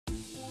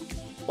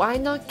Why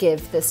not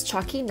give this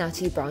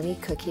Coco-Nutty brownie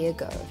cookie a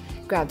go?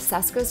 Grab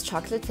Sasko's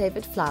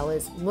chocolate-flavored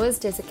flowers, Moore's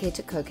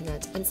desiccated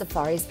coconut, and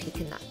Safari's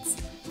pecan nuts.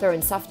 Throw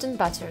in softened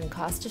butter and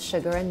caster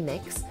sugar and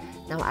mix.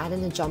 Now add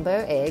in a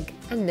jumbo egg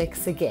and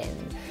mix again.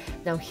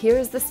 Now here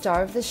is the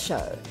star of the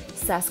show,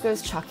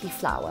 Sasko's chalky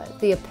flour,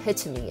 the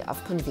epitome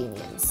of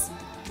convenience.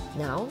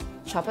 Now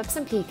chop up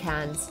some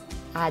pecans,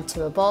 add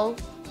to a bowl,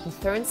 and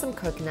throw in some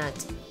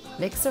coconut,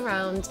 mix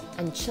around,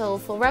 and chill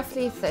for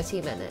roughly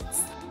 30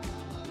 minutes.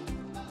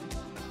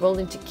 Roll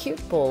into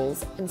cute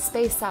balls and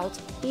space out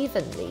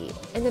evenly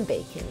in a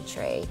baking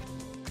tray.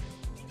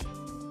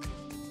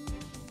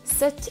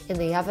 Sit in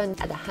the oven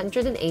at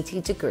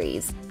 180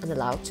 degrees and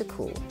allow it to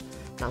cool.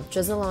 Now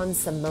drizzle on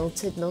some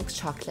melted milk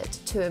chocolate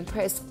to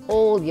impress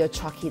all your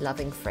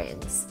Chocky-loving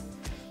friends.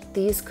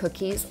 These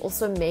cookies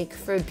also make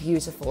for a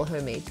beautiful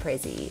homemade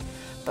prezzy,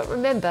 but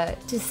remember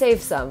to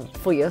save some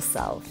for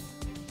yourself.